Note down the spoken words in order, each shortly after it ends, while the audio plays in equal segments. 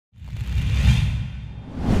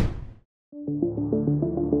We're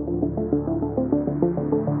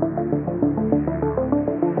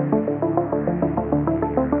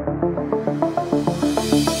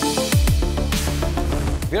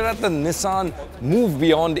at the Nissan Move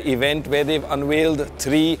Beyond event where they've unveiled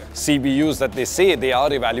 3 CBUs that they say they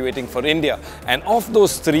are evaluating for India. And of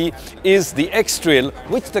those 3 is the X-Trail,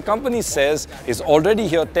 which the company says is already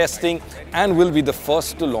here testing and will be the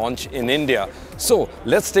first to launch in India. So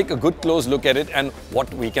let's take a good close look at it and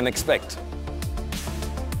what we can expect.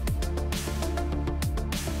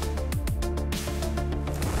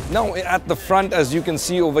 Now at the front, as you can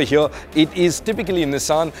see over here, it is typically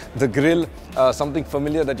Nissan, the grille, something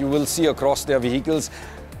familiar that you will see across their vehicles.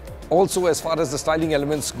 Also, as far as the styling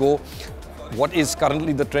elements go, what is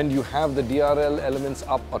currently the trend, you have the DRL elements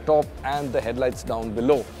up atop and the headlights down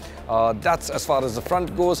below. That's as far as the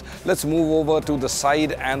front goes. Let's move over to the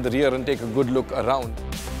side and the rear and take a good look around.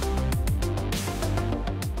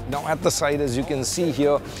 Now at the side, as you can see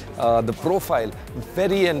here, the profile,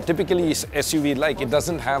 very and typically SUV-like. It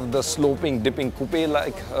doesn't have the sloping, dipping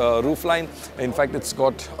coupe-like roofline. In fact, it's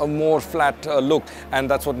got a more flat look,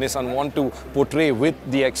 and that's what Nissan want to portray with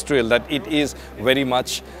the X-Trail, that it is very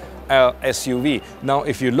much SUV. Now,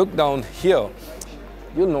 if you look down here,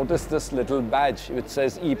 you'll notice this little badge which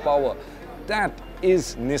says e-Power. That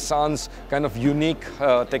is Nissan's kind of unique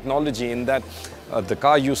technology, in that the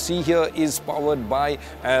car you see here is powered by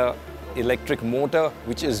an electric motor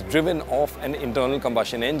which is driven off an internal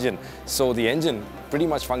combustion engine. So the engine pretty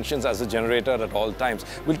much functions as a generator at all times.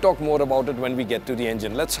 We'll talk more about it when we get to the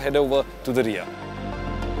engine. Let's head over to the rear.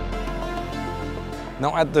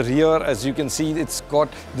 Now at the rear, as you can see, it's got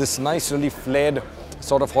this nice, really flared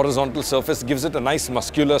sort of horizontal surface, gives it a nice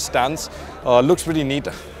muscular stance. Looks pretty neat.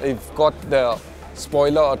 You've got the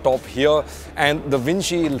spoiler atop here, and the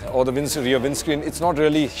windshield or the rear windscreen, it's not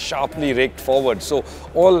really sharply raked forward. So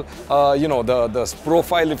all the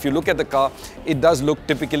profile, if you look at the car, it does look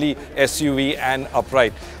typically SUV and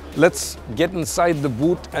upright. Let's get inside the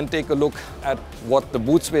boot and take a look at what the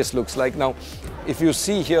boot space looks like. Now, if you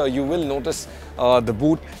see here, you will notice the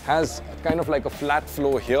boot has kind of like a flat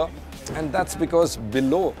floor here, and that's because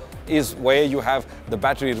below is where you have the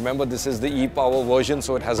battery. Remember, this is the e-Power version,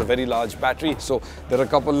 so it has a very large battery. So there are a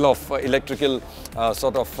couple of electrical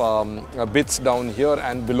bits down here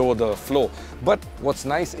and below the floor. But what's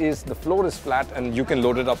nice is the floor is flat and you can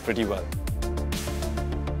load it up pretty well.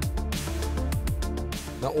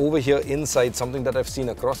 Now over here inside, something that I've seen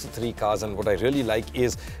across the 3 cars and what I really like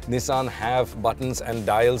is Nissan have buttons and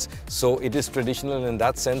dials, so it is traditional in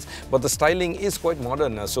that sense, but the styling is quite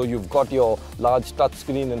modern. So you've got your large touch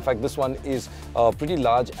screen. In fact, this one is pretty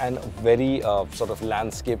large and very sort of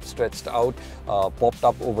landscape stretched out, popped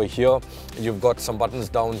up over here. You've got some buttons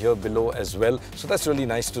down here below as well, so that's really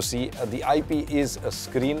nice to see. The IP is a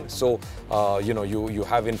screen, so you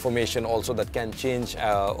have information also that can change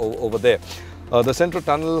over there. The central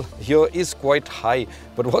tunnel here is quite high,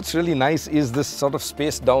 but what's really nice is this sort of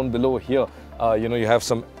space down below here. You have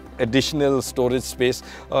some additional storage space.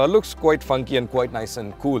 Looks quite funky and quite nice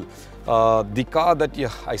and cool. The car that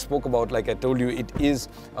I spoke about, like I told you, it is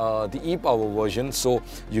the e-Power version, so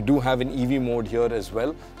you do have an EV mode here as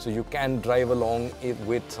well, so you can drive along it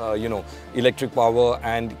with electric power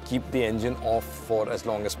and keep the engine off for as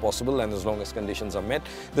long as possible and as long as conditions are met.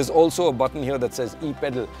 There's also a button here that says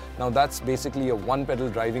e-pedal. Now that's basically a one-pedal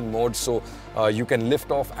driving mode, so you can lift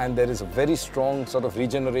off, and there is a very strong sort of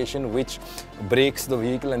regeneration which brakes the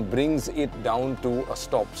vehicle and brings it down to a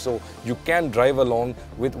stop, so you can drive along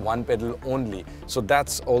with one pedal only. So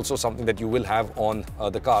that's also something that you will have on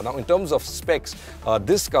the car. Now in terms of specs,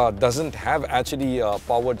 this car doesn't have actually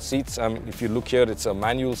powered seats. If you look here, it's a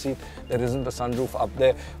manual seat. There isn't a sunroof up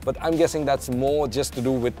there, but I'm guessing that's more just to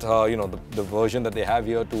do with the version that they have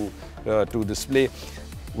here to display.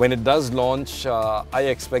 When it does launch, I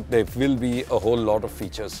expect there will be a whole lot of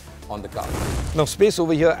features on the car. Now space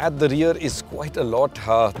over here at the rear is quite a lot.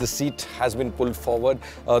 The seat has been pulled forward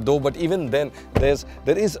though, but even then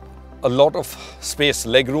there is a lot of space,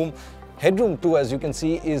 legroom. Headroom too, as you can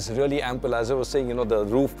see, is really ample. As I was saying, the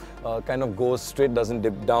roof kind of goes straight, doesn't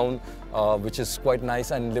dip down, which is quite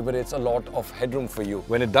nice and liberates a lot of headroom for you.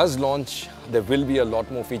 When it does launch, there will be a lot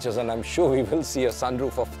more features, and I'm sure we will see a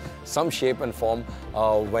sunroof of some shape and form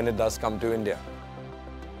when it does come to India.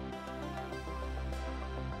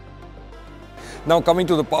 Now coming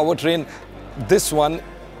to the powertrain, this one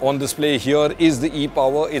on display here is the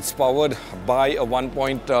e-Power. It's powered by a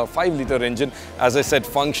 1.5 litre engine. As I said,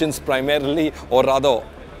 functions primarily, or rather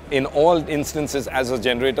in all instances, as a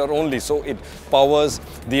generator only. So it powers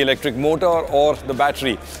the electric motor or the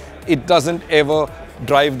battery. It doesn't ever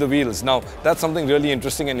drive the wheels. Now, that's something really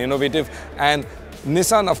interesting and innovative. And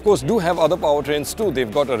Nissan, of course, do have other powertrains too.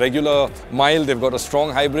 They've got a regular mild, they've got a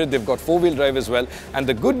strong hybrid, they've got four-wheel drive as well. And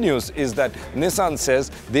the good news is that Nissan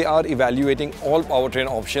says they are evaluating all powertrain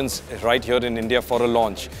options right here in India for a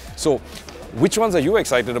launch. So, which ones are you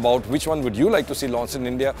excited about? Which one would you like to see launched in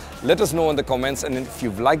India? Let us know in the comments. And if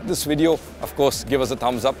you've liked this video, of course, give us a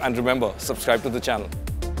thumbs up. And remember, subscribe to the channel.